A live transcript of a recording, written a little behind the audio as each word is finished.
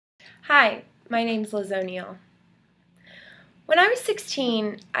Hi, my name's Liz O'Neill. When I was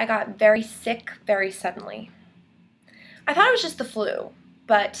 16, I got very sick very suddenly. I thought it was just the flu,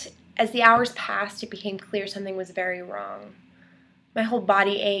 but as the hours passed, it became clear something was very wrong. My whole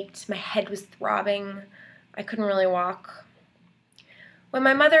body ached, my head was throbbing, I couldn't really walk. When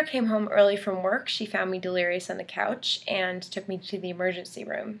my mother came home early from work, she found me delirious on the couch and took me to the emergency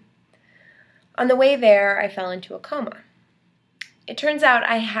room. On the way there, I fell into a coma. It turns out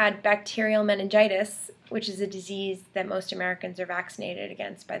I had bacterial meningitis, which is a disease that most Americans are vaccinated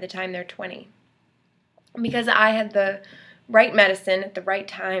against by the time they're 20. And because I had the right medicine at the right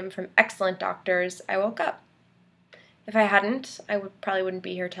time from excellent doctors, I woke up. If I hadn't, I probably wouldn't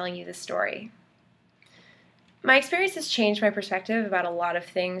be here telling you this story. My experience has changed my perspective about a lot of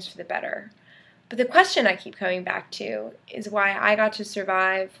things for the better. But the question I keep coming back to is why I got to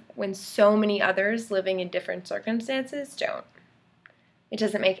survive when so many others living in different circumstances don't. It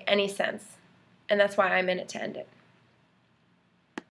doesn't make any sense, and that's why I'm in it to end it.